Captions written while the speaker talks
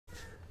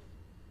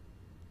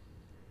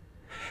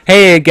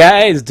Hey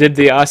guys, Dib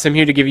the Awesome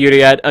here to give you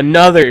yet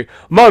another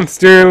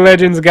Monster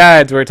Legends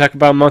guide where we talk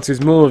about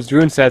monsters, moves,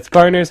 rune sets,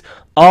 partners,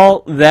 all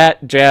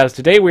that jazz.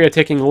 Today we are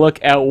taking a look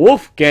at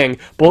Wolfgang.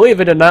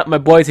 Believe it or not, my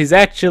boys, he's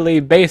actually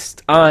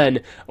based on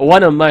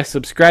one of my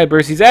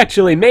subscribers. He's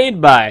actually made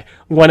by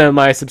one of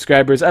my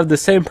subscribers of the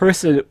same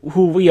person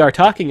who we are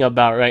talking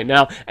about right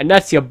now, and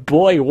that's your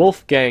boy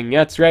Wolfgang.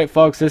 That's right,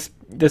 folks.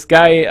 This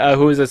guy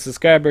who is a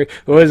subscriber,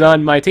 who is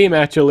on my team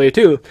actually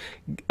too,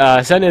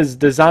 sent his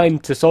design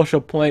to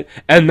Social Point,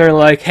 and they're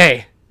like,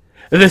 hey,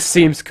 this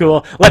seems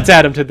cool, let's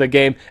add him to the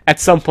game at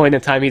some point in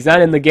time. He's not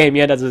in the game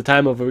yet as of the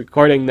time of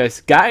recording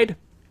this guide.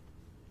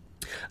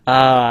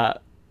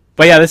 But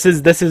yeah, this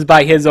is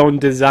by his own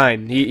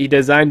design. He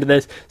designed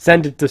this,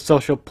 sent it to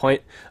Social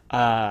Point.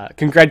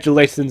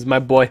 Congratulations, my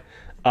boy.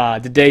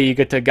 Today you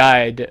get to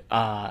guide,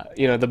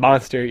 the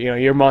monster,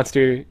 your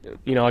monster,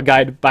 a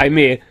guide by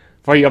me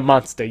for your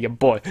monster, your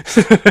boy.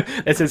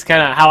 This is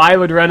kind of how I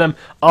would run them,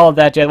 all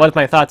that jazz, what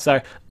my thoughts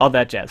are, all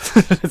that jazz.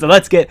 So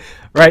let's get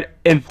right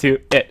into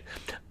it.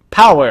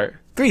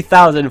 Power,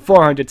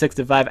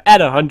 3,465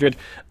 at 100.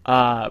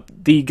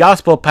 The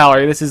Gospel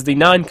Power, this is the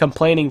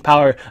non-complaining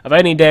power of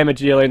any damage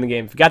dealer in the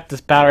game. If you got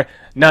this power,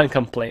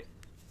 non-complaint.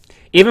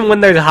 Even when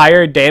there's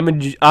higher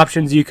damage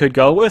options you could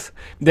go with,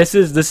 this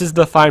is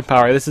the fine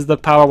power. This is the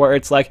power where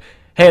it's like,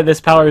 hey,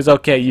 this power is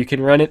okay. You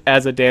can run it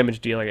as a damage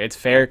dealer. It's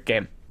fair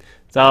game.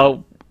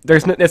 So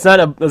it's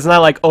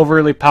not like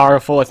overly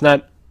powerful. It's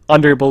not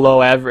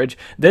below average.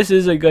 This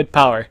is a good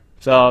power.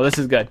 So this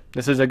is good.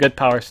 This is a good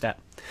power stat.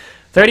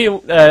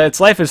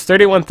 Its life is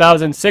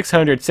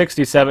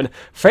 31,667.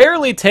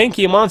 Fairly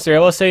tanky monster, I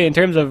will say. In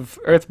terms of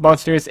Earth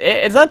monsters,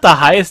 it's not the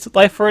highest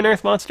life for an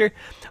Earth monster,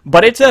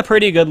 but it's a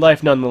pretty good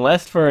life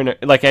nonetheless for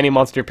like any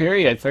monster.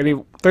 Period.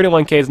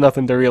 31k is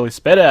nothing to really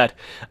spit at.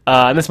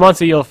 And this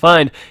monster you'll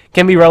find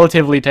can be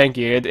relatively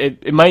tanky.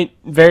 It might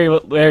very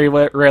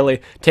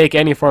rarely take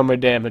any form of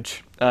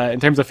damage. In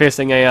terms of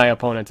facing AI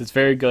opponents, it's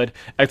very good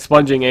at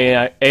expunging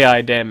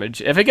AI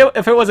damage. If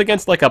it was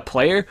against like a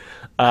player,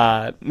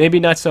 maybe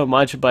not so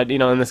much. But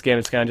in this game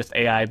it's kind of just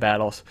AI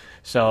battles.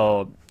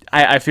 So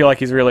I feel like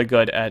he's really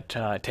good at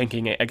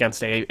tanking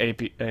against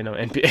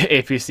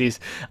APCs,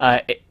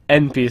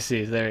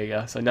 NPCs. There you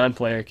go. So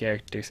non-player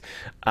characters,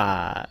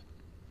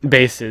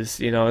 bases.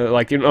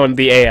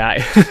 The AI.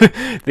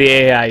 The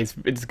AI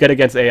it's good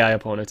against AI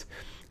opponents.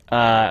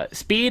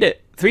 Speed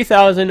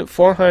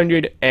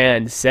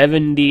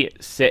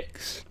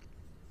 3,476.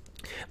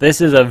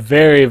 This is a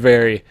very,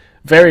 very,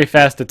 very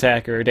fast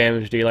attacker or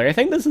damage dealer. I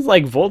think this is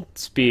like Volt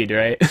speed,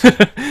 right?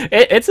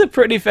 It's a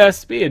pretty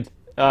fast speed.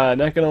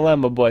 Not gonna lie,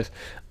 my boys.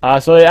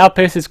 So it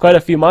outpaces quite a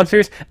few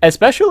monsters,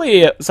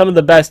 especially some of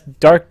the best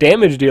dark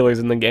damage dealers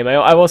in the game.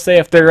 I will say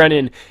if they're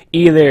running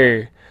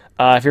either,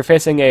 if you're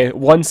facing a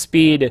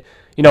 1-speed,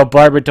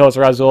 Barbatos,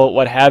 Razul,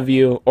 what have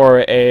you,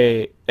 or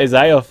a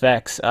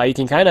Zyophex, you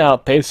can kind of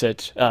outpace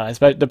it,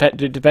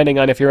 depending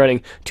on if you're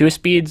running 2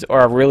 speeds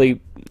or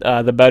really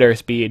the better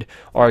speed,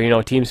 or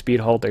team speed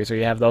holders, or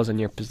you have those in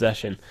your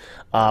possession,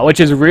 which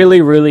is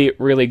really, really,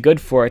 really good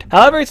for it.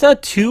 However, it's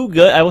not too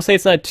good. I will say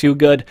it's not too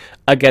good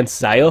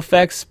against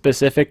Zyophex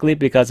specifically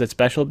because it's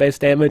special base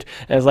damage,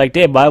 and it's like,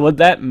 damn, why would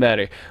that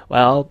matter?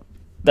 Well,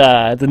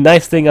 the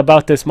nice thing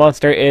about this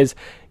monster is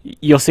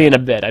you'll see in a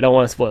bit. I don't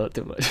want to spoil it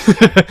too much.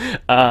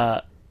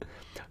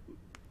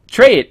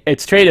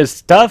 Its trait is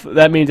Stuff.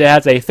 That means it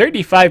has a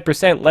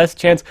 35% less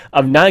chance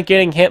of not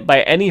getting hit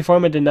by any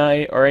form of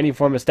deny or any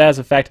form of status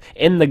effect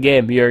in the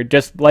game. You're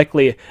just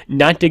likely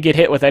not to get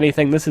hit with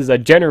anything. This is a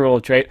general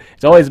trait.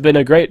 It's always been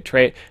a great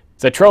trait.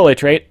 It's a trolley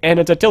trait, and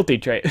it's a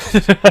tilty trait.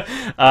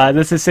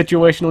 This is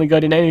situationally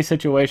good in any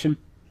situation.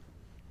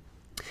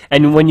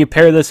 And when you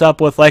pair this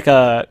up with like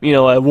a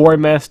War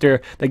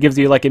Master that gives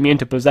you like immune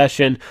to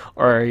possession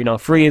or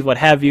freeze, what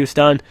have you,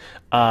 stun,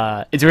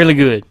 it's really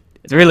good.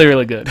 It's really,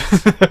 really good.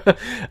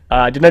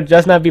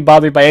 Does not be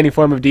bothered by any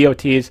form of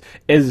DOTs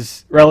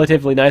is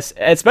relatively nice,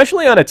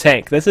 especially on a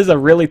tank. This is a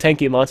really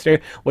tanky monster,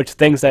 which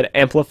things that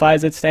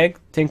amplifies its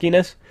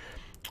tankiness.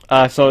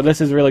 So this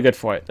is really good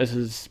for it. This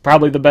is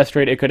probably the best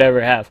trait it could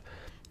ever have,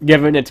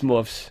 given its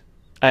moves.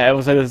 I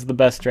will say this is the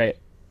best trait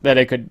that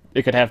it could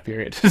have,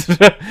 period.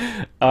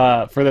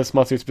 For this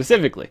monster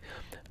specifically.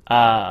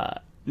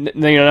 Not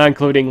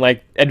including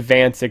like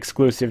advanced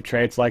exclusive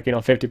traits like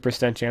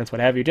 50% chance,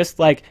 what have you. Just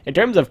like in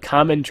terms of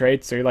common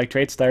traits or like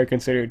traits that are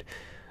considered,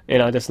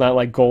 just not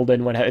like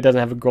golden. It doesn't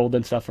have a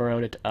golden stuff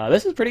around it.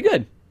 This is pretty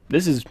good.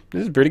 This is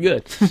pretty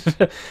good.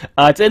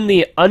 It's in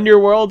the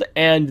Underworld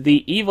and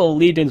the Evil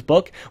Legions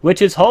book,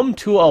 which is home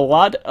to a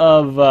lot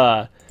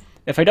of.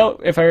 If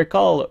I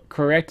recall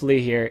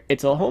correctly here,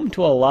 it's a home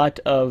to a lot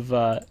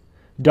of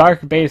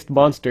dark-based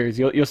monsters.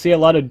 You'll see a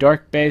lot of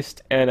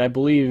dark-based, and I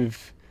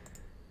believe.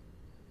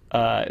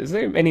 Is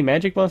there any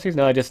magic monsters?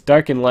 No, just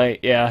dark and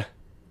light. Yeah.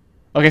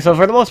 Okay, so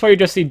for the most part, you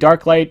just see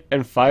dark, light,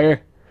 and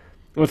fire,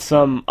 with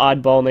some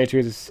oddball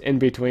natures in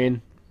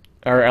between,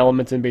 or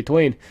elements in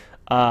between.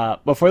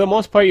 But for the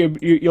most part,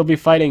 you'll be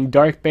fighting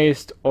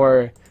dark-based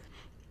or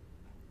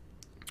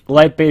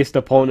light-based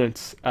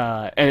opponents,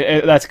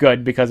 and that's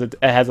good because it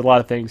has a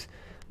lot of things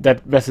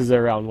that messes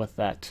around with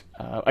that.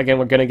 Again,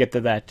 we're going to get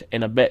to that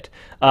in a bit.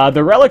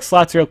 The relic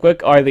slots real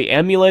quick are the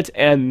amulet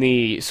and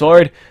the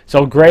sword.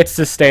 So great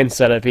sustain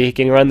setup. He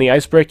can run the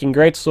ice-breaking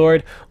great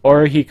sword,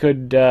 or he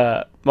could,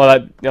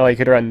 he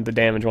could run the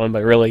damage one,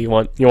 but really you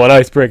want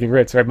ice-breaking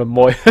great sword, my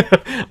boy.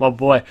 My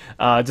boy.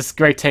 Just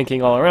great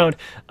tanking all around.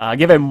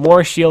 Give it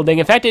more shielding.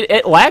 In fact,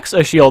 it lacks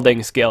a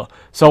shielding skill,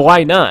 so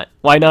why not?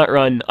 Why not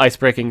run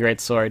ice-breaking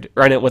great sword?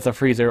 Run it with a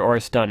freezer or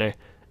a stunner,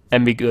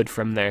 and be good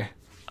from there.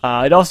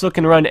 It also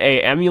can run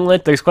a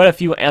amulet. There's quite a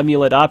few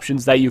amulet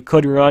options that you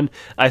could run.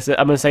 I'm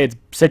gonna say it's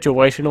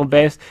situational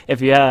based.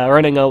 If you're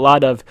running a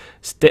lot of,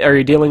 or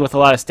you're dealing with a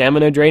lot of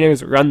stamina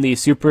drainers, run the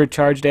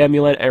supercharged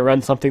amulet and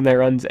run something that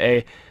runs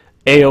a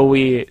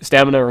AOE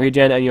stamina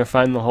regen, and you'll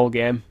find the whole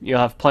game. You'll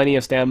have plenty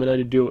of stamina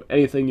to do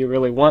anything you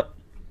really want.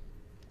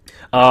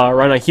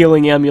 Run a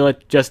healing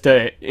amulet just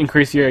to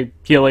increase your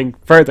healing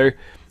further.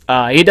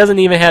 He doesn't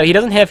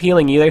have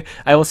healing either.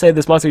 I will say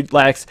this monster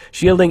lacks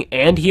shielding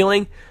and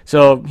healing,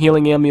 so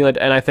healing amulet,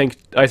 and I think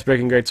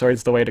Icebreaking Greatsword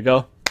is the way to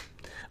go.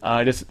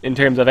 Just in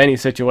terms of any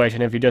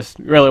situation, if you just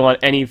really want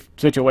any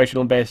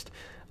situational based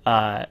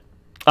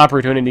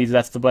opportunities,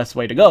 that's the best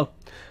way to go.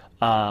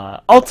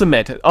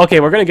 Ultimate. Okay,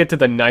 we're gonna get to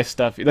the nice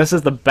stuff. This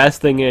is the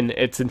best thing in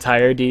its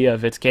entirety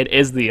of its kit,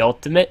 is the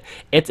ultimate.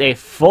 It's a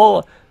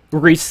full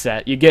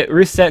reset. You get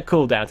reset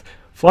cooldowns,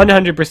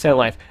 100%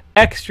 life,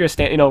 extra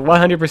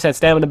 100%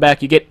 stamina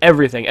back. You get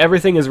everything.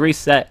 Everything is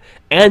reset,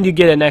 and you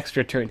get an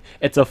extra turn.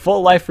 It's a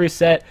full life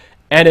reset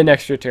and an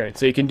extra turn,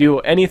 so you can do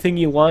anything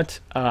you want.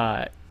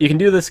 You can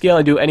do the skill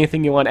and do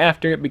anything you want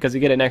after it because you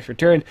get an extra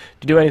turn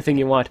to do anything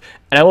you want.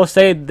 And I will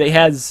say that he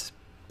has,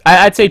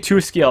 I'd say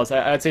 2 skills.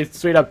 I'd say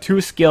straight up 2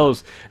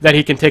 skills that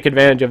he can take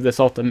advantage of this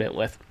ultimate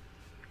with.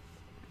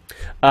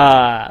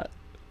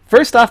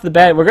 First off the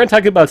bat, we're going to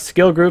talk about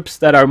skill groups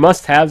that are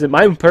must-haves, in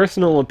my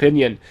personal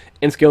opinion,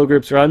 in skill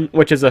groups run,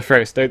 which is a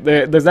first.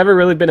 There's never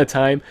really been a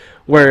time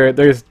where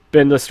there's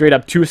been the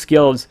straight-up 2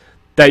 skills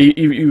that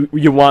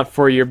you want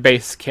for your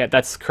base kit.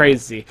 That's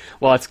crazy.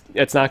 Well,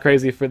 it's not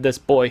crazy for this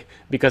boy,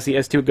 because he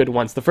has 2 good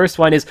ones. The first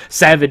one is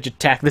Savage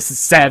Attack. This is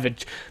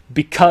savage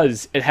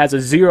because it has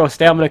a 0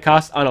 stamina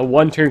cost on a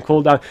 1-turn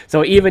cooldown.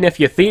 So even if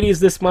you Thetes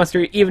this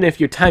monster, even if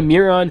you time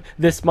Muron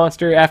this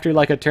monster after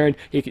like a turn,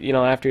 after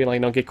you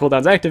don't get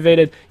cooldowns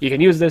activated, you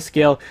can use this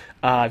skill.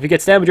 If you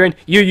get stamina drain,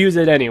 you use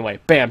it anyway.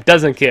 Bam,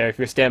 doesn't care if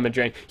you're stamina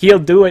drain. He'll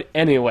do it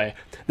anyway.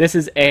 This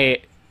is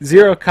a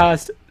 0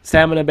 cost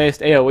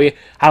stamina-based AoE.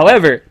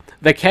 However,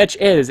 the catch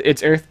is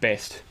it's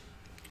earth-based.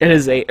 It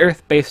is a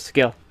earth-based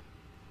skill.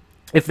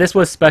 If this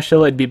was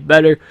special, it'd be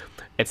better.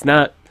 It's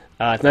not.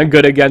 It's not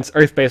good against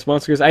earth-based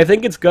monsters. I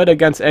think it's good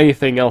against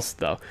anything else,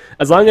 though.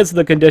 As long as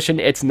the condition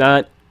it's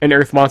not an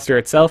earth monster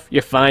itself,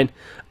 you're fine.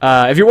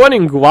 If you're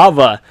running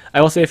Guava,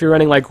 I will say if you're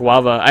running like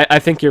Guava, I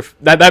think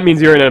that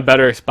means you're in a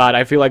better spot.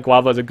 I feel like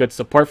Guava is a good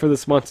support for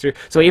this monster.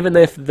 So even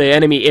if the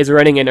enemy is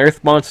running an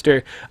earth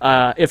monster,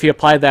 if you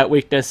apply that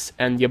weakness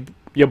and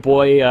your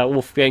boy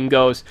Wolfgang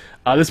goes,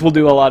 this will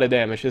do a lot of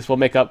damage. This will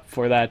make up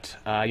for that.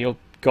 You'll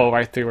go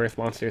right through earth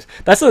monsters.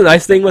 That's the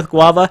nice thing with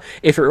Guava.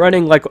 If you're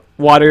running like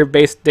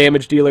water-based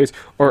damage dealers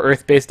or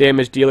earth-based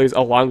damage dealers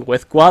along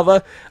with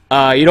Guava,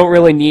 you don't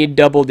really need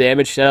double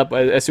damage setup.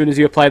 As soon as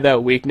you apply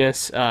that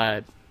weakness,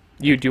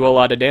 you do a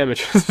lot of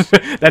damage.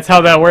 That's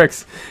how that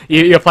works.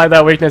 You apply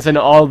that weakness, and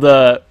all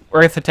the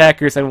earth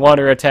attackers and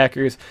water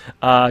attackers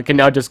can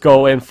now just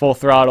go in full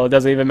throttle. It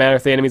doesn't even matter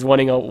if the enemy's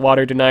wanting a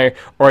water denier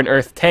or an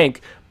earth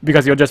tank,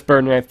 because you'll just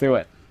burn right through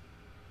it.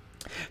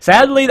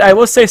 Sadly, I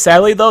will say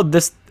sadly though,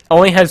 this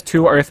only has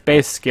 2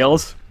 earth-based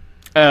skills.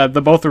 They're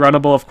both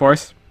runnable, of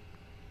course,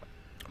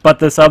 but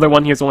this other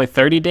one here is only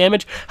 30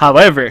 damage.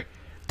 However,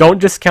 don't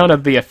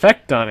discount the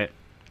effect on it.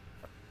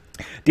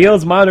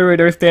 Deals moderate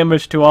earth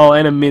damage to all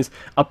enemies.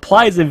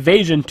 Applies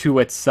evasion to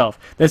itself.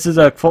 This is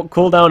a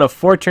cooldown of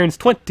 4 turns,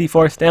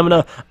 24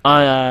 stamina.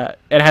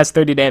 It has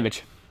 30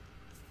 damage.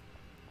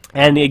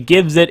 And it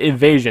gives it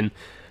evasion.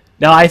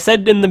 Now, I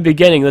said in the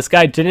beginning, this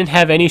guy didn't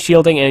have any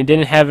shielding and he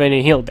didn't have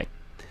any healing.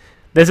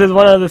 This is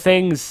one of the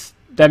things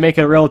that make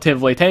it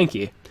relatively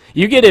tanky.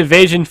 You get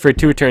evasion for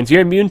 2 turns.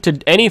 You're immune to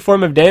any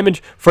form of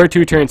damage for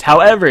 2 turns.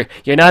 However,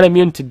 you're not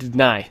immune to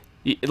deny.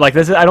 Like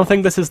this, I don't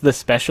think this is the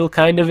special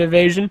kind of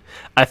evasion.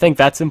 I think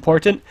that's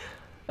important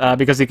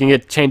because you can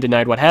get chain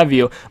denied, what have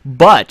you.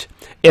 But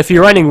if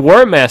you're running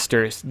War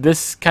Masters,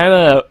 this kind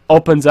of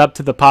opens up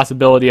to the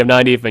possibility of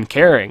not even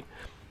caring.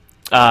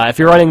 If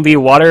you're running the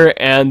Water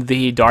and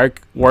the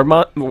Dark War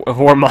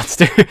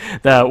Monster,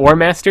 the War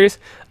Masters,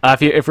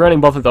 if you're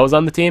running both of those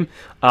on the team,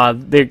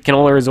 they can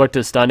only resort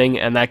to stunning,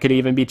 and that could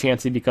even be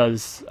chancy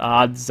because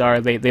odds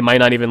are they might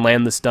not even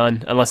land the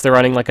stun unless they're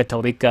running like a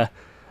Talika.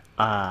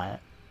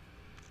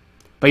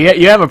 But yeah,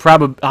 you have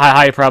a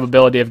high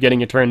probability of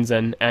getting your turns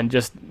in, and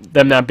just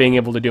them not being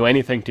able to do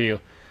anything to you.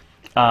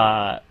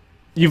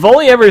 You've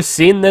only ever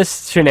seen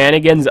this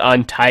shenanigans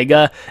on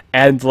Taiga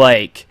and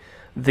like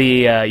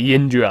the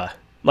Yindra,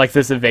 like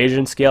this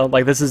evasion skill.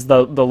 Like this is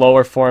the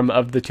lower form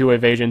of the 2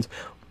 evasions.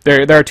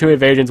 There are 2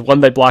 evasions, one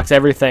that blocks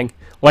everything,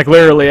 like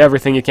literally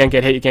everything. You can't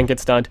get hit, you can't get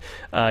stunned,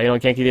 you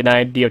can't get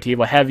denied, DOT,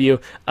 what have you.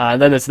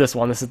 And then it's this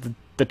one. This is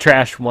the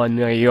trash one.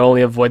 You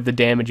only avoid the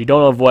damage, you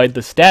don't avoid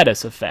the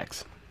status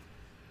effects.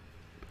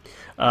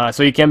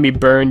 So you can be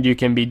burned, you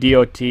can be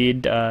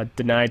DOT'd,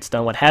 denied,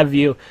 stunned, what have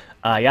you,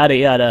 yada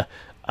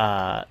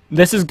yada.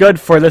 This is good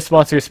for this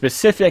monster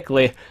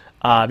specifically,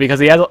 because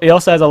he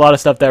also has a lot of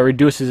stuff that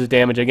reduces his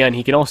damage. Again,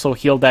 he can also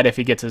heal that if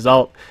he gets his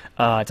ult.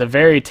 It's a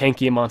very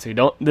tanky monster.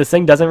 This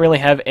thing doesn't really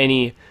have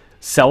any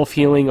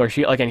self-healing or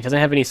shield. Again, he doesn't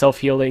have any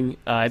self-healing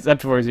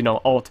except for his,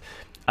 ult.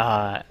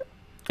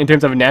 In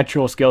terms of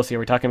natural skills here,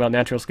 we're talking about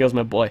natural skills,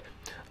 my boy,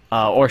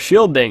 or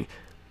shielding.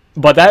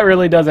 But that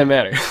really doesn't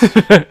matter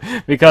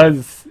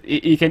because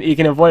he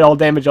can avoid all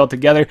damage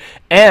altogether.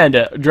 And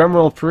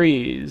drumroll,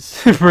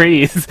 please,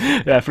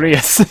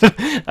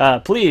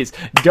 please,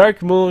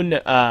 Dark Moon,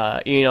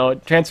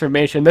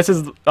 transformation. This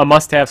is a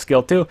must-have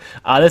skill too.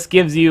 This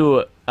gives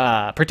you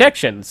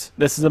protections.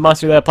 This is a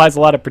monster that applies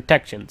a lot of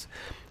protections.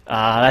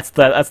 That's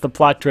the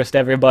plot twist,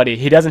 everybody.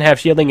 He doesn't have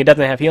shielding, he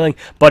doesn't have healing,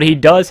 but he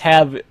does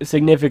have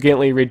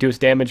significantly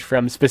reduced damage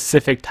from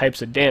specific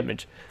types of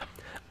damage.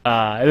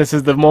 This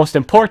is the most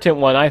important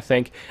one, I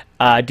think.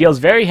 Deals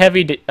very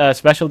heavy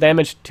special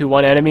damage to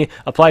one enemy,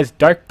 applies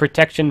dark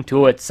protection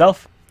to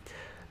itself.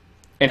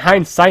 In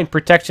hindsight,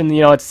 protection,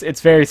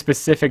 it's very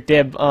specific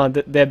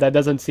that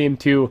doesn't seem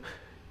too,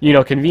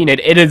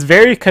 convenient. It is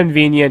very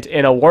convenient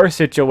in a war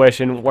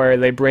situation where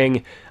they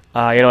bring,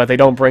 if they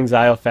don't bring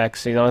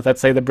Xyofex,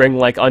 let's say they bring,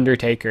 like,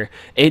 Undertaker.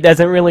 It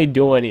doesn't really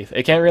do anything.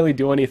 It can't really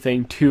do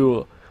anything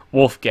to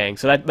Wolfgang,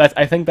 so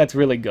I think that's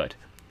really good.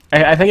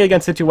 I think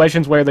against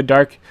situations where the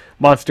dark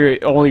monster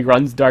only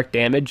runs dark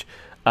damage,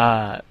 in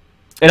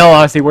all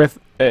honesty,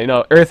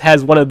 Earth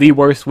has one of the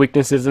worst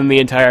weaknesses in the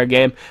entire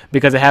game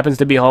because it happens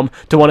to be home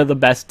to one of the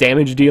best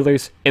damage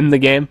dealers in the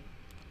game,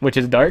 which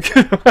is Dark.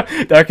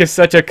 Dark is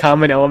such a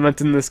common element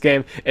in this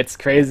game. It's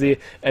crazy,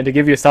 and to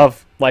give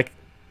yourself like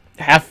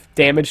half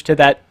damage to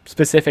that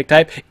specific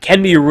type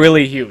can be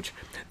really huge.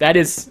 That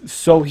is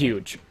so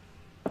huge.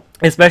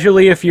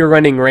 Especially if you're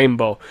running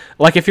Rainbow.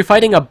 Like, if you're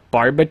fighting a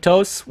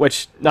Barbatos,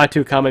 which not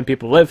too common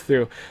people live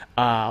through,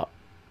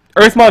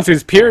 Earth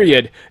monsters,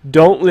 period,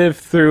 don't live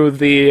through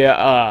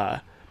the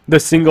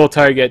single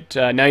target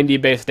 90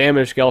 base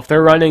damage skill. If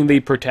they're running the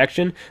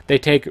protection, they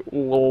take a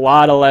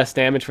lot of less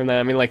damage from that.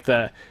 I mean, like,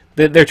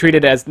 they're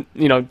treated as,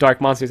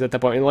 dark monsters at that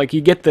point. Like, you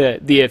get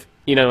the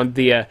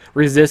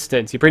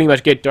resistance. You pretty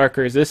much get dark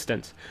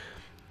resistance.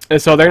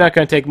 And so they're not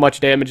going to take much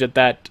damage at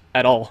that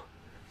at all.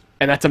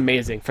 And that's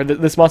amazing. For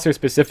this monster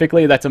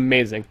specifically, that's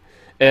amazing.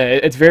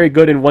 It's very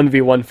good in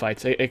 1v1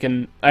 fights. I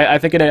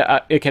think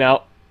it can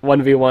out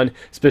 1v1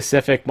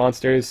 specific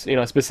monsters,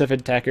 specific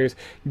attackers,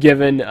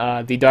 given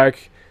the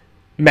dark,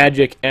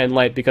 magic, and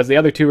light, because the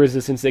other 2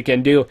 resistance it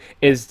can do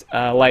is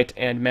light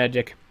and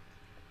magic.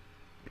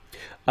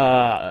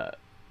 The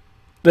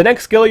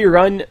next skill you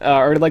run,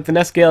 the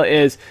next skill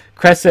is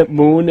Crescent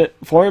Moon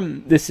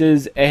form. This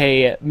is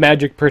a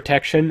magic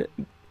protection.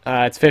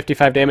 It's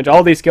 55 damage.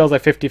 All these skills are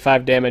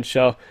 55 damage,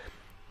 so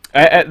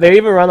they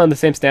even run on the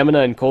same stamina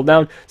and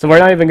cooldown, so we're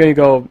not even going to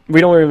go,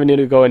 we don't even need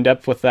to go in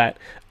depth with that.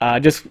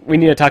 We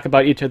need to talk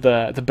about each of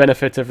the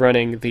benefits of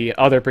running the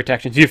other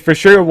protections. You for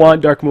sure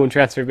want Dark Moon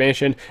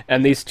transformation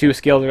and these 2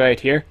 skills right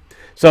here.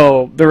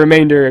 So the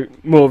remainder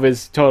move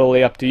is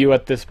totally up to you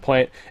at this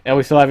point, and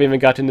we still haven't even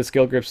gotten to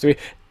skill groups 3.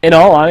 In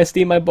all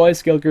honesty, my boys,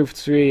 skill group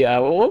 3,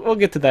 we'll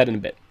get to that in a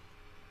bit.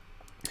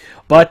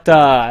 But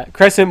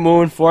Crescent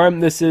Moon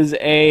form, this is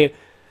a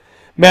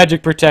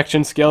magic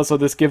protection skill, so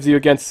this gives you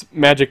against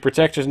magic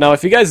protectors. Now,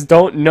 if you guys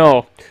don't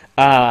know,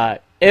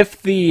 if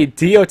the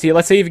DOT,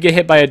 let's say you get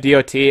hit by a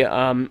DOT,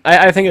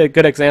 I think a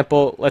good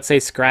example, let's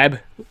say Scribe,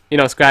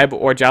 Scribe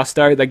or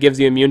Joustar, that gives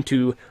you immune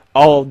to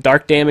all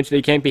dark damage. That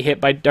you can't be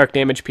hit by dark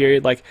damage,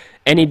 period. Like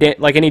any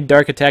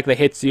dark attack that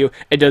hits you,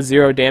 it does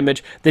 0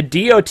 damage. The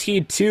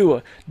DOT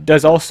too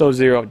does also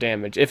 0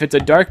 damage. If it's a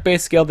dark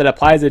base skill that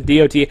applies a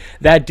DOT,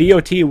 that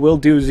DOT will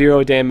do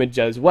 0 damage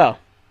as well.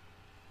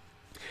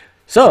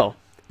 So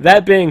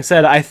that being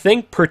said, I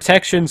think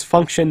protections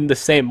function the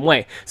same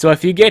way. So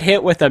if you get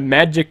hit with a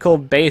magical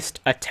based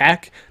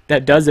attack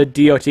that does a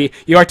DOT,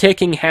 you are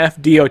taking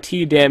half DOT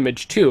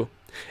damage too.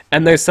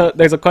 And there's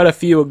quite a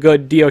few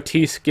good DOT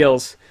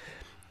skills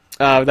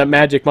that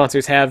magic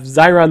monsters have.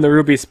 Zyron the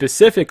Ruby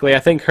specifically, I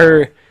think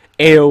her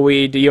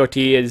AoE DOT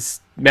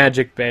is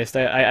magic based.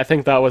 I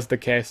think that was the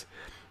case.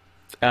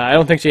 I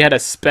don't think she had a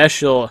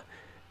special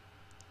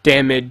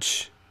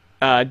damage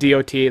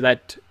DOT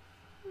that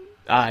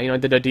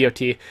did a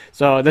DOT.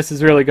 So this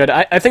is really good.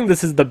 I think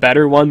this is the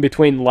better one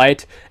between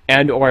light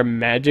and or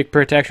magic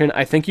protection.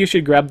 I think you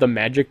should grab the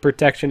magic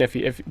protection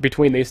if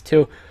between these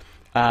 2.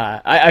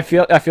 I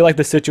feel like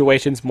the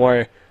situation's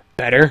more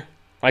better.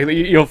 Like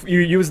you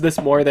use this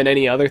more than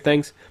any other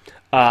things.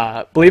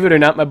 Believe it or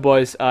not, my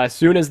boys, as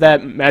soon as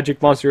that magic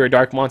monster or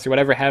dark monster,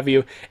 whatever have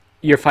you,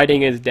 you're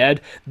fighting is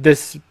dead,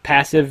 this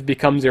passive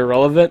becomes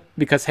irrelevant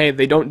because, hey,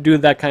 they don't do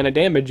that kind of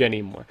damage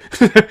anymore.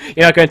 You're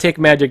not going to take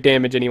magic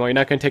damage anymore. You're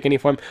not going to take any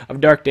form of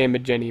dark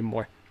damage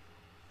anymore.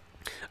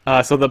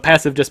 So the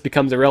passive just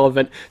becomes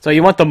irrelevant. So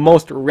you want the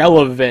most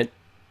relevant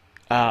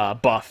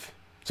buff.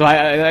 So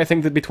I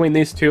think that between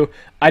these two,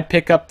 I'd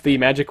pick up the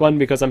magic one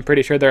because I'm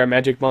pretty sure there are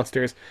magic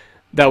monsters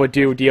that would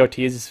do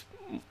DOTs,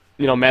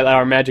 you know, that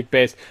are magic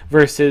based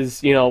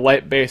versus, you know,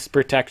 light based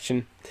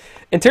protection.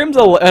 In terms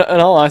of, in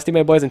all honesty,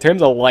 my boys, in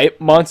terms of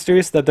light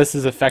monsters that this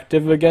is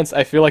effective against,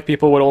 I feel like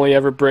people would only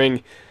ever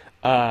bring,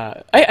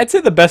 I'd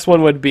say the best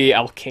one would be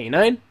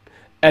Alkanine,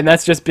 and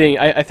that's just being,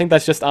 I think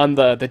that's just on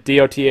the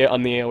DOT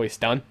on the AoE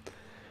stun.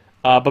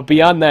 But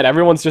beyond that,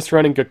 everyone's just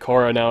running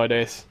Gakora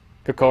nowadays.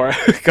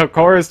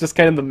 Gakora is just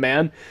kind of the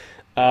man.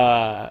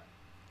 I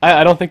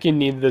don't think you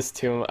need this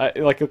too.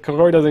 Like,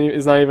 Gakora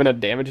is not even a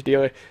damage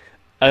dealer.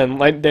 And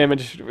light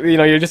damage, you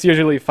know, you're just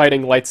usually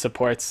fighting light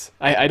supports.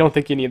 I don't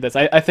think you need this.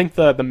 I think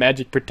the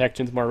magic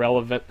protection's more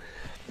relevant.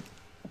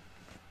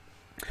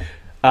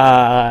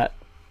 But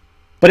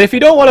if you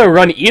don't want to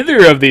run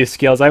either of these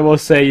skills, I will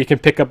say you can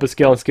pick up a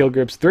skill in skill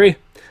groups 3.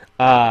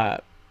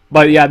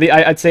 But yeah,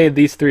 I'd say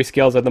these 3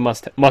 skills are the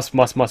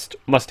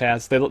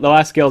must-haves. The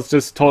last skill is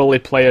just totally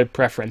player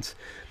preference.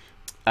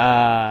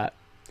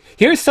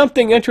 Here's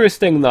something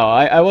interesting, though.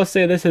 I will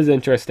say this is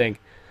interesting.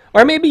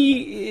 Or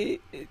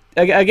maybe,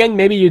 again,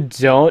 maybe you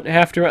don't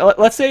have to.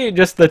 Let's say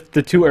just the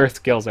 2 earth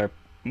skills are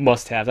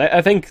must-haves.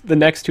 I think the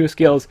next 2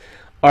 skills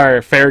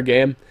are fair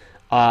game.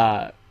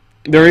 The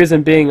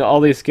reason being all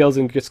these skills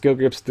in skill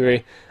groups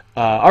 3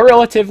 are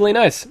relatively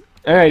nice.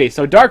 Alrighty,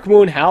 so Dark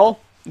Moon Howl.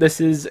 This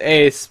is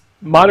a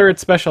moderate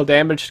special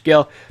damage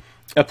skill.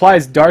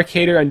 Applies Dark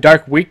Hater and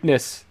Dark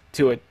Weakness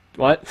to it.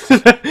 What?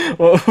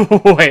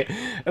 Wait.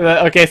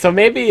 Okay, so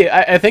maybe,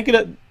 I think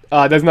it...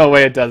 there's no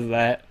way it does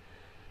that.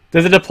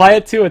 Does it apply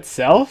it to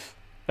itself?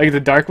 Like the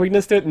Dark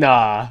Weakness to it?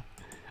 Nah.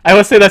 I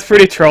would say that's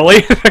pretty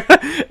trolly.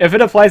 If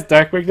it applies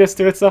Dark Weakness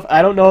to itself,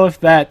 I don't know if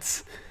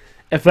that's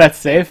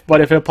safe, but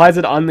if it applies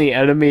it on the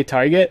enemy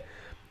target,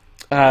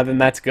 then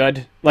that's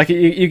good. Like,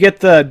 you get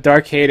the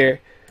Dark Hater.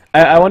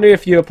 I wonder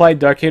if you apply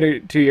Dark Hater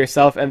to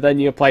yourself and then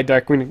you apply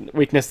Dark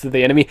Weakness to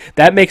the enemy.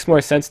 That makes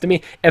more sense to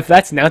me. If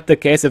that's not the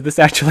case, if this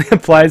actually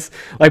applies,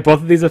 like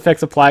both of these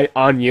effects apply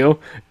on you,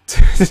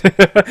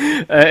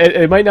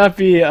 it might not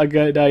be a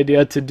good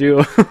idea to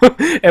do.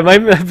 It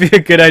might not be a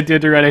good idea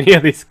to run any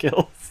of these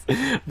skills.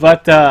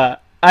 But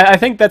I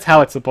think that's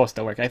how it's supposed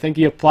to work. I think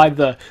you apply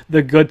the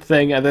good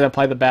thing and then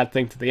apply the bad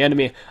thing to the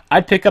enemy.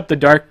 I'd pick up the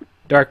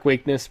Dark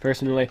Weakness,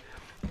 personally.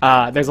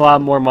 There's a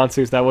lot more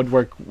monsters that would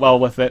work well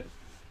with it.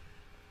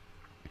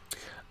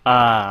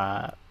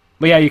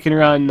 But yeah, you can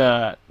run,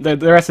 the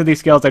rest of these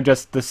skills are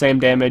just the same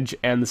damage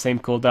and the same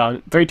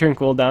cooldown. 3-turn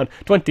cooldown,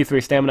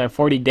 23 stamina, and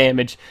 40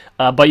 damage,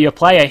 but you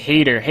apply a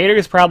Hater. Hater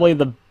is probably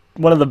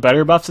one of the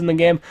better buffs in the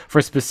game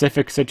for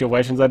specific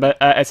situations.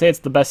 I say it's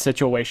the best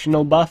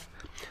situational buff,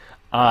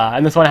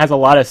 and this one has a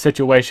lot of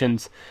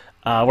situations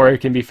where it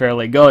can be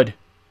fairly good.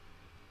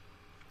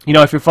 You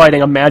know, if you're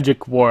fighting a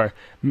magic war,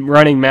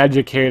 running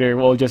Magic Hater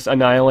will just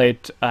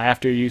annihilate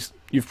after you've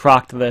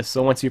procced this,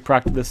 so once you've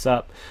procced this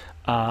up,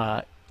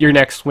 your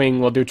next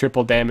swing will do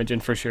triple damage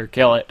and for sure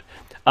kill it.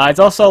 It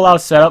also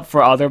allows setup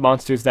for other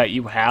monsters that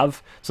you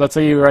have. So let's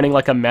say you're running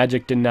like a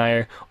Magic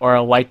Denier or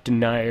a Light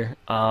Denier.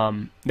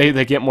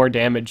 They get more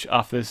damage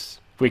off this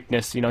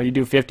weakness. You know, you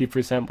do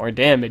 50% more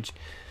damage.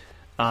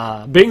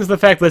 Being the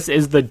fact this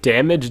is the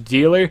damage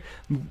dealer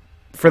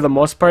for the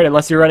most part,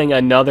 unless you're running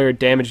another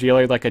damage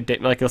dealer like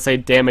let's say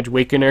Damage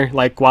Weakener,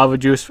 like Guava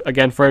Juice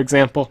again, for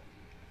example,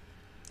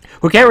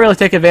 who can't really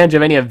take advantage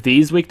of any of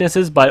these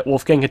weaknesses, but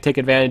Wolfgang can take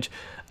advantage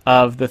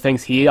of the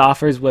things he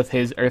offers with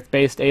his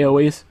earth-based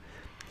AoEs.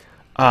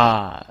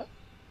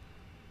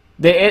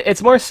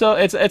 It's more so,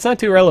 it's not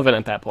too relevant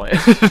at that point.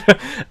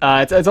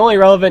 It's only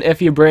relevant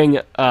if you bring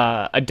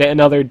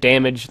another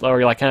damage,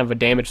 or like kind of a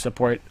damage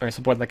support, or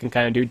support that can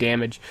kind of do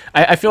damage.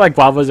 I feel like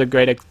Guava is a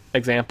great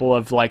example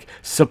of like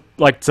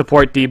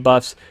support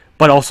debuffs,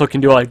 but also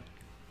can do like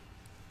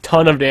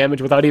ton of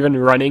damage without even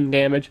running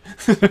damage.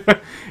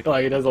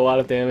 Like, it does a lot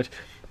of damage.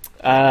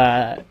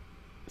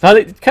 So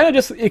they kind of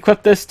just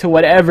equip this to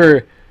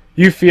whatever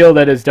you feel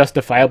that is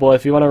justifiable.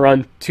 If you want to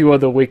run 2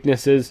 of the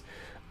weaknesses,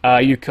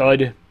 you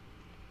could.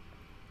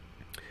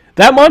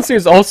 That monster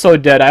is also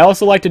dead. I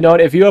also like to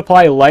note, if you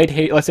apply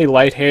let's say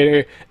Light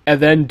Hater, and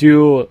then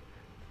do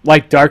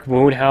like Dark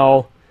Moon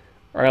Howl,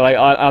 or like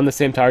on the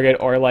same target,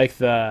 or like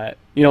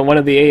one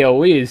of the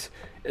AoEs,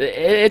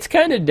 it's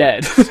kind of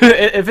dead.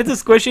 If it's a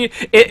squishy,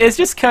 it's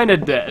just kind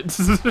of dead.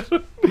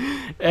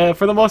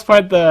 For the most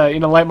part, the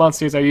light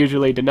monsters are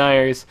usually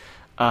deniers.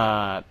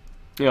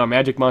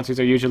 Magic monsters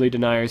are usually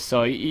deniers,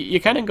 so you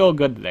kind of go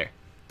good there.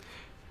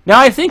 Now,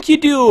 I think you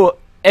do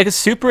a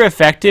super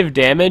effective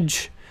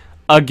damage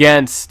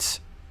against,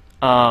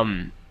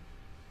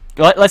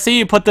 let's say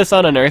you put this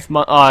on an earth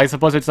I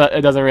suppose it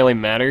doesn't really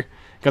matter,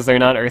 because they're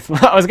not earth.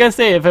 I was gonna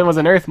say, if it was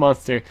an earth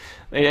monster,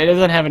 it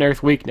doesn't have an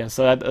earth weakness,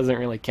 so that doesn't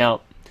really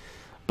count.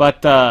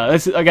 But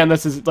this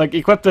is like,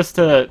 equip this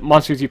to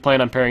monsters you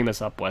plan on pairing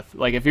this up with.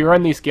 Like, if you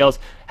run these skills,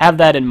 have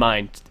that in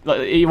mind.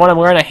 You want to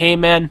run a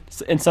Hayman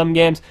in some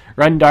games,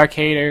 run Dark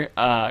Hater.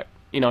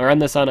 Run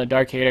this on a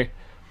Dark Hater,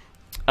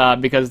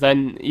 because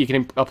then you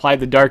can apply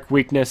the Dark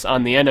weakness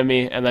on the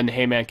enemy, and then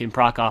Hayman can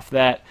proc off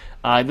that.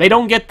 They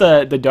don't get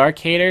the Dark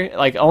Hater.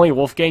 Like, only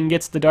Wolfgang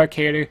gets the Dark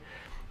Hater.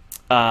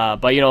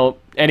 But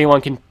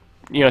anyone can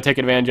take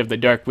advantage of the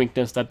Dark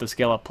weakness that the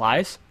skill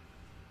applies.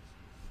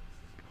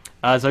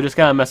 So just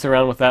kind of mess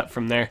around with that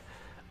from there.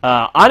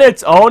 On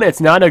its own,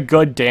 it's not a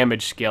good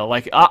damage skill.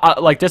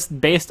 Like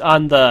just based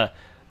on the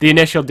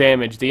initial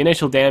damage. The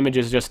initial damage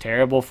is just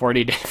terrible,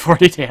 40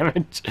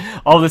 damage.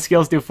 All the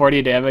skills do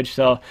 40 damage,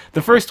 so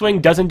the first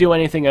swing doesn't do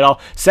anything at all.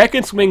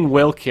 Second swing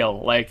will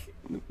kill, like,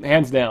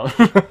 hands down.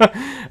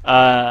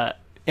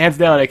 Hands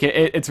down,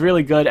 it's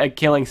really good at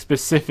killing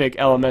specific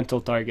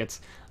elemental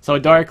targets. So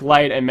dark,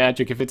 light, and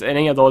magic, if it's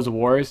any of those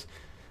wars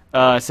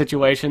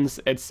situations,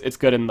 it's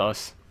good in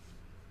those.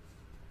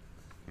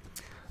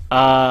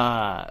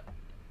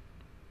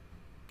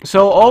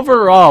 So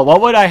overall,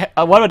 what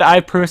would I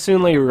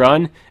personally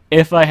run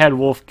if I had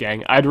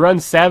Wolfgang? I'd run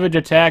Savage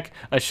Attack,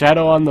 a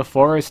Shadow on the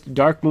Forest,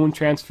 Dark Moon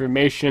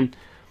Transformation,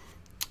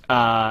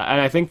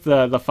 and I think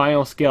the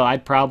final skill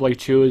I'd probably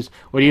choose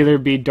would either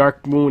be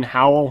Dark Moon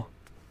Howl,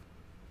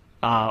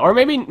 or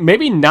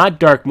maybe not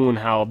Dark Moon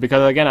Howl,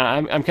 because again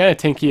I'm kind of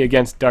tinky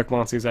against dark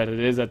monsters as it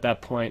is at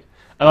that point,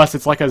 unless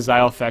it's like a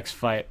Xylophex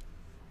fight.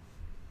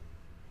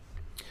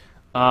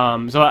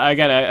 So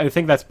again, I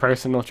think that's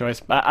personal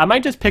choice. I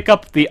might just pick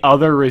up the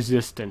other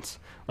resistance,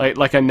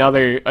 like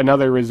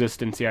another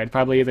resistance here. I'd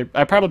probably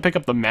pick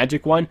up the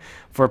magic one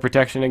for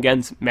protection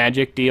against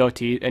magic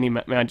DOT, any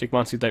magic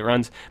monster that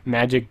runs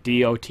magic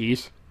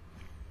DOTs.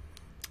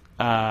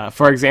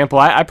 For example,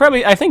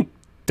 I think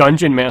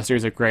Dungeon Master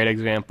is a great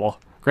example.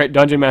 Great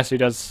Dungeon Master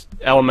does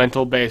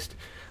elemental based.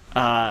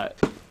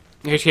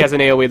 Here she has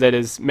an AoE that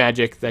is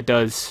magic that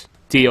does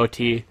DOT.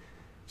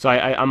 So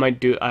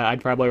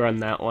I'd probably run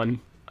that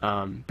one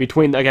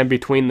between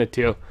the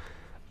two,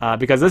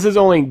 because this is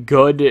only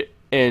good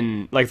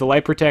in, like, the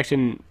light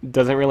protection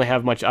doesn't really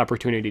have much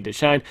opportunity to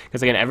shine,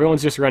 because again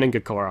everyone's just running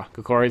Gakora.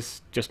 Gakora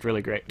is just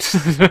really great,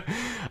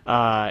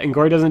 and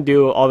Gore doesn't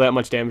do all that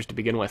much damage to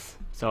begin with,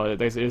 so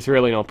there's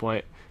really no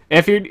point.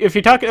 And if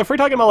we're talking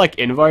about like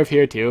Invarv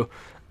here too,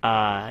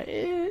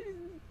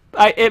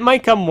 it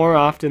might come more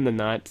often than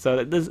not.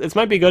 So this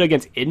might be good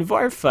against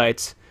Invarv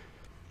fights.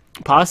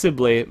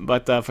 Possibly,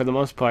 but for the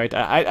most part,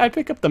 I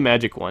pick up the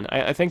magic one.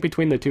 I think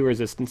between the two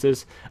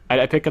resistances,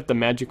 I pick up the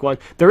magic one.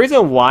 The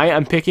reason why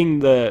I'm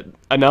picking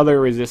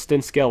another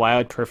resistance skill, why I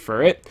would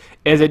prefer it,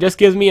 is it just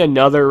gives me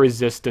another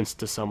resistance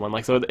to someone.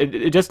 Like, so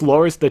it just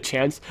lowers the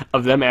chance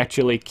of them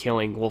actually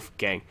killing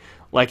Wolfgang.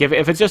 Like, if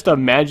it's just a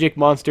magic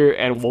monster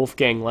and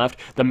Wolfgang left,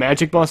 the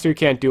magic monster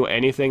can't do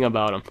anything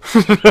about him.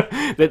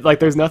 Like,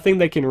 there's nothing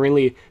they can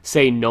really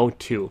say no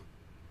to.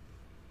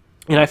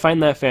 And I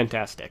find that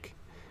fantastic.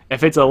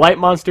 If it's a light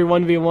monster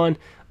 1v1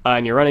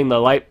 and you're running the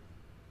light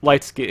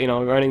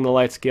skill, running the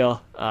light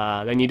skill,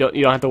 then you don't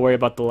have to worry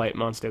about the light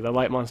monster. The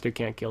light monster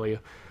can't kill you.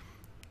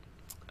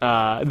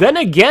 Then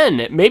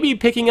again, maybe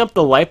picking up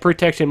the light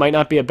protection might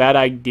not be a bad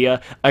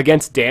idea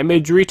against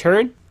damage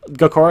return.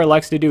 Gakora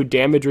likes to do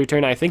damage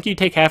return. I think you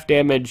take half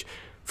damage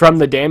from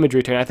the damage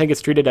return. I think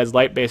it's treated as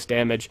light-based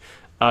damage,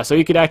 so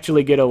you could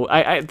actually get a.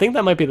 I think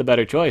that might be the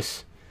better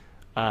choice.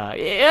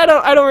 I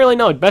don't really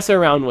know. Mess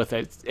around with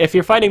it. If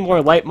you're fighting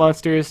more light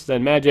monsters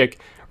than magic,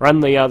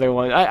 run the other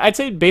one. I'd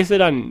say base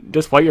it on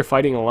just what you're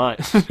fighting a lot.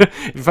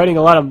 If you're fighting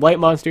a lot of light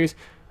monsters,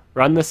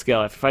 run the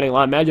skill. If you're fighting a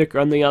lot of magic,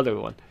 run the other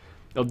one.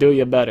 It'll do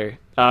you better.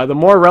 The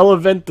more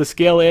relevant the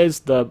skill is,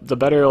 the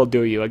better it'll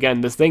do you.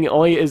 Again, this thing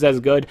only is as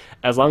good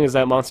as long as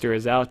that monster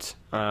is out.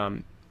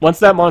 Once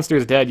that monster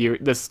is dead,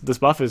 this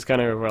buff is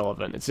kind of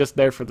irrelevant. It's just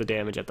there for the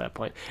damage at that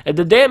point. And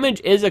the damage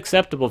is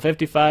acceptable.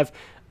 55.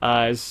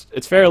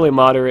 It's fairly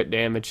moderate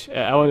damage.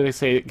 I want to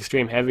say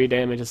extreme heavy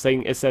damage.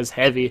 It says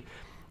heavy.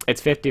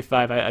 It's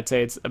 55. I'd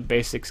say it's a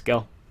basic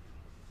skill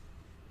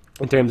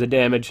in terms of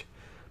damage.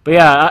 But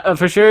yeah,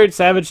 for sure,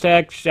 Savage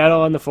Attack,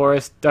 Shadow on the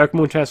Forest, Dark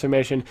Moon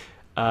Transformation,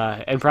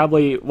 and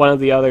probably one of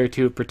the other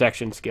two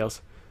protection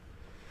skills.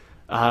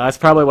 That's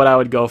probably what I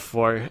would go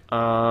for.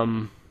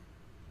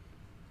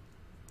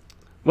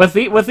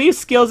 With these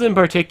skills in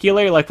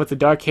particular, like with the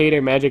Dark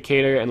Hater, Magic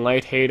Hater, and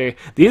Light Hater,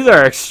 these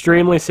are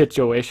extremely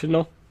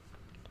situational.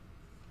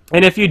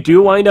 And if you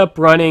do wind up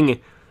running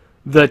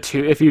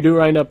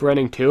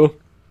two,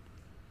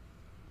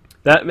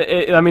 that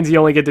means you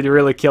only get to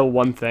really kill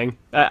one thing.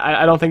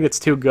 I don't think it's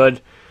too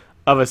good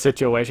of a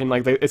situation.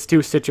 Like, it's too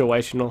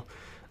situational.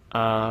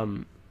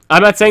 I'm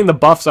not saying the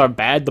buffs are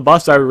bad. The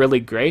buffs are really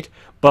great.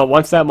 But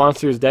once that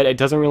monster is dead, it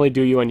doesn't really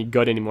do you any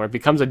good anymore. It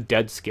becomes a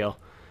dead skill.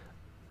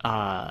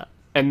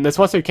 And this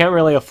monster can't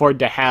really afford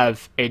to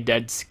have a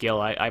dead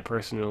skill, I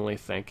personally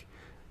think.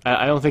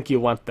 I don't think you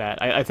want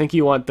that. I think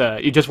you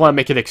just want to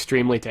make it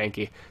extremely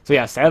tanky. So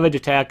yeah, Savage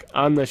Attack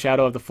on the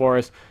Shadow of the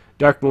Forest,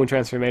 Dark Moon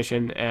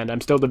transformation, and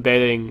I'm still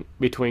debating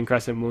between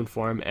Crescent Moon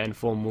form and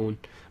Full Moon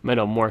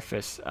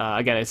Metamorphosis.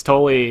 Again, it's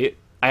totally,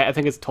 I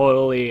think it's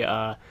totally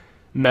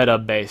meta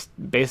based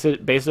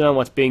on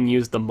what's being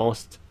used the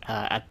most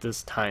at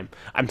this time.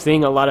 I'm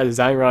seeing a lot of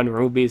Zyron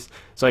rubies,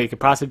 so you could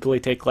possibly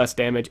take less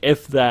damage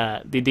if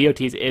the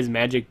DOTs is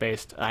magic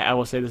based. I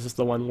will say this is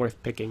the one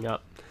worth picking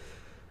up.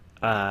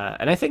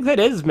 And I think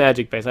that is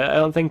magic based. I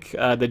don't think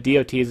the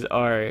DOTs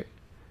are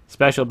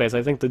special based.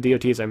 I think the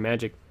DOTs are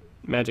magic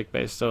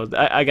based. So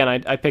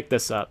I picked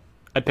this up.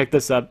 I picked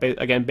this up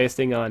again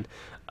basing on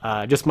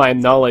just my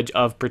knowledge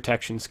of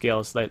protection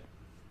skills. That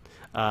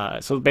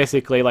so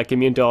basically, like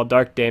immune to all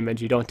dark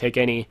damage, you don't take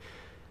any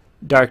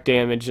dark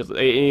damage.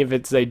 If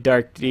it's a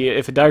dark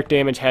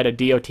damage had a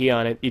DOT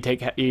on it, you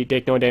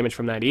take no damage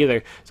from that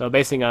either. So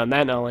basing on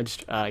that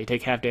knowledge, you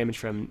take half damage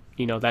from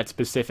that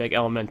specific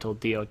elemental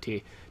DOT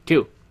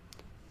too.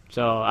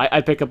 So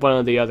I pick up one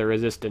of the other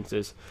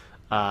resistances.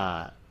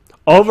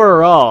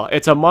 Overall,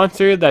 it's a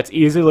monster that's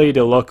easily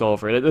to look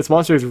over. This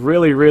monster is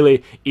really,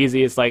 really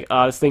easy. It's like,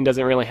 this thing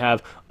doesn't really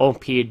have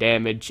OP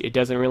damage. It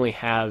doesn't really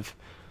have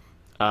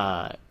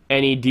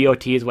any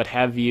DOTs, what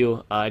have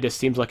you. It just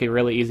seems like a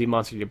really easy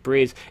monster to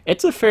breeze.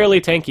 It's a fairly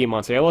tanky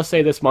monster. I will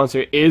say this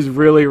monster is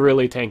really,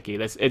 really tanky.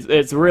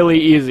 It's really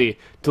easy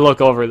to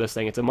look over this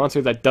thing. It's a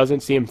monster that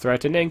doesn't seem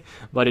threatening,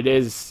 but it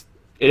is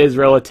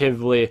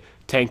relatively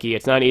tanky.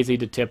 It's not easy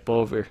to tip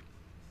over.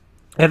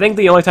 I think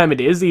the only time it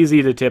is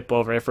easy to tip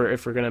over, if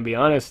we're gonna be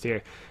honest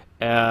here,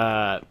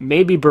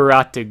 maybe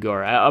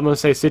Baratigor. I'm gonna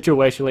say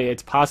situationally,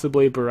 it's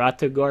possibly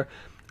Baratigor.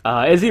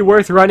 Is he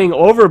worth running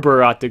over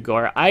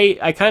Baratigor?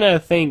 I kind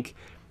of think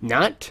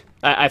not.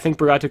 I think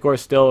Baratigor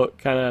is still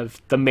kind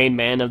of the main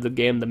man of the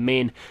game, the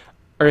main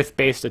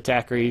earth-based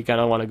attacker you kind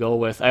of want to go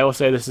with. I will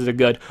say this is a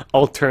good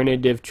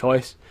alternative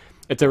choice.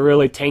 It's a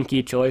really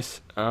tanky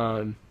choice.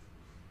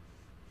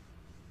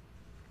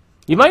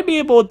 You might be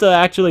able to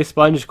actually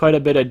sponge quite a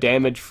bit of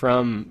damage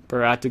from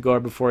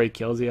Baratigor before he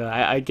kills you.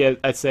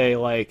 I'd say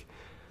like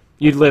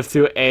you'd live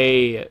through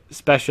a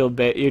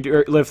you'd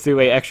live through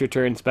a extra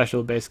turn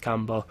special base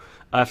combo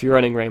if you're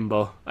running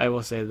Rainbow. I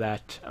will say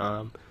that.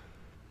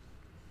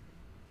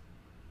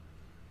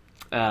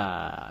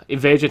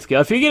 Evasion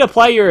skill. If you can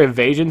apply your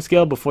evasion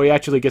skill before he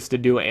actually gets to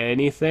do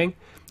anything,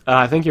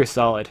 I think you're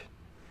solid.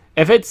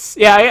 If it's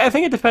I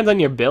think it depends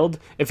on your build.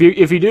 If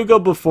you do go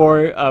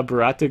before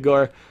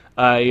Baratigor,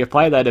 you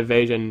apply that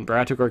evasion,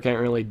 Baratigor can't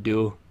really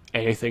do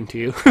anything to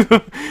you.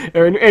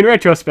 in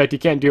retrospect, you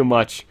can't do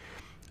much.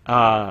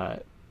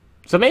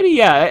 So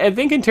maybe, I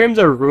think in terms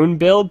of rune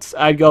builds,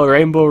 I'd go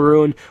Rainbow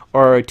Rune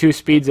or 2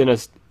 speeds in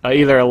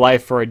either a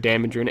life or a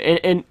damage rune.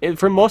 And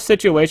for most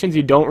situations,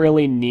 you don't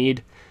really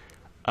need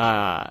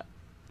to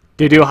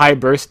do high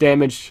burst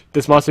damage.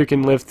 This monster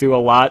can live through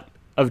a lot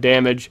of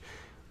damage.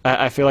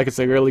 I feel like it's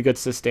a really good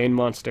sustain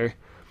monster.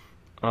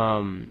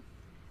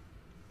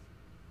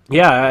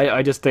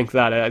 I just think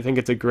that. I think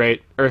it's a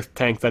great earth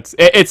tank.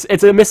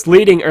 It's a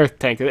misleading earth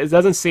tank. It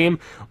doesn't seem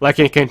like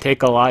it can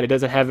take a lot. It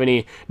doesn't have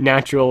any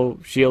natural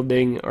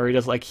shielding or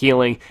just like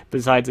healing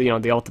besides the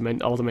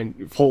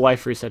ultimate full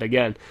life reset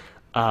again.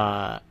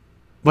 But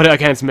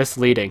again, it's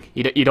misleading.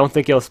 You don't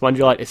think it'll sponge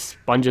a lot. It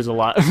sponges a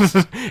lot.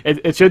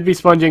 it should be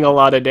sponging a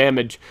lot of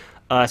damage,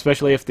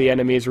 especially if the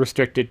enemy is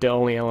restricted to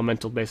only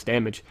elemental based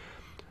damage.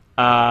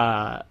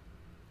 I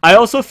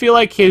also feel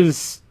like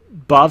his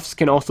buffs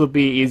can also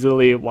be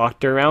easily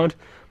walked around.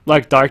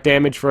 Like dark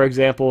damage, for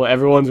example,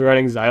 everyone's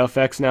running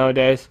Zyofex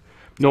nowadays.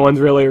 No one's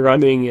really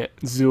running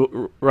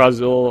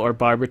Razul or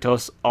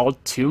Barbatos all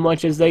too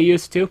much as they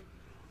used to,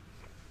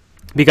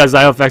 because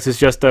Zyofex is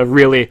just a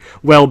really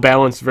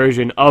well-balanced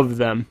version of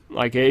them.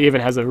 Like, it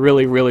even has a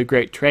really, really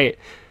great trait,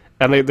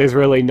 and there's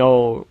really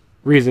no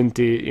reason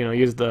to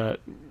use the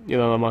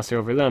monster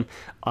over them.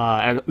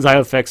 And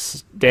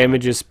Zyofex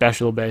damage is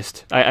special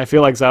based. I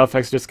feel like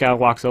Zyofex just kind of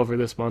walks over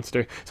this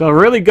monster. So a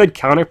really good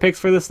counter picks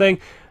for this thing.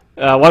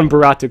 One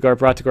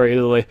Baratigor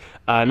easily.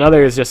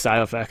 Another is just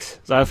Zyofex.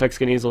 Zyofex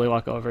can easily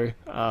walk over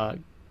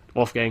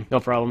Wolfgang, no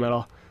problem at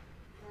all.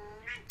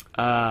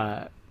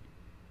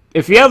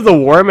 If you have the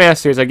War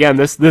Masters, again,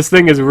 this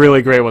thing is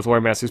really great with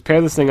War Masters. Pair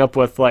this thing up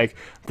with like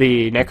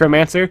the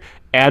Necromancer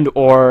and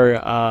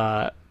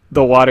or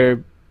the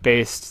water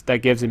based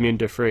that gives immune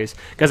to freeze,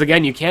 because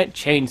again, you can't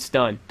chain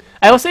stun.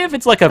 I will say if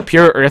it's like a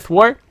pure Earth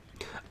War,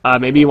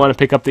 maybe you want to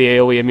pick up the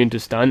AoE immune to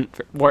stun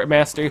for War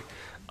Master.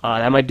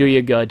 That might do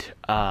you good.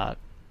 But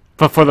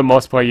for the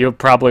most part, you'll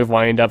probably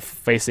wind up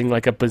facing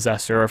like a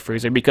Possessor or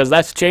Freezer, because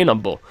that's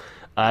chainable.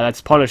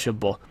 That's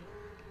punishable.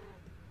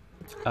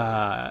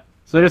 So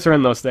just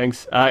run those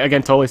things.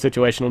 Again, totally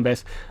situational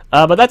based.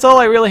 But that's all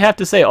I really have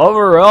to say.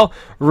 Overall,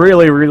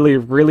 really, really,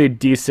 really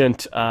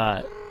decent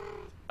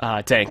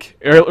tank.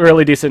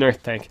 Really decent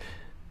earth tank.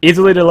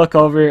 Easily to look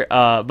over,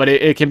 but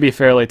it can be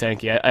fairly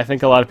tanky. I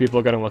think a lot of people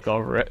are going to look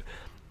over it.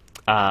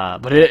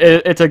 But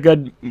it's a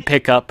good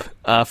pickup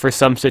for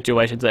some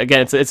situations.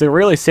 Again, it's a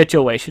really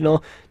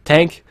situational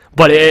tank,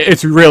 but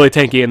it's really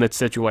tanky in this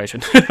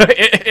situation.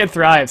 It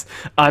thrives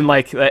on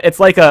like it's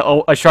like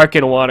a shark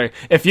in water.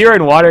 If you're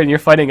in water and you're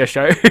fighting a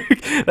shark,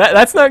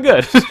 that's not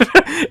good.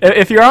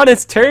 If you're on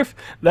its turf,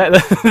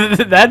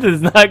 that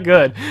is not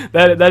good.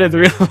 That is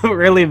really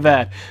really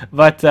bad.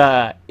 But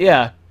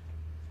yeah,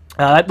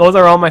 those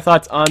are all my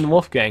thoughts on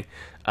Wolfgang.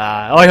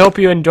 I hope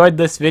you enjoyed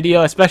this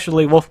video,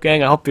 especially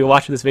Wolfgang. I hope you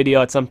watch this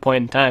video at some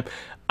point in time.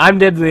 I'm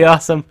Dibs the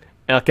Awesome,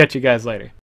 and I'll catch you guys later.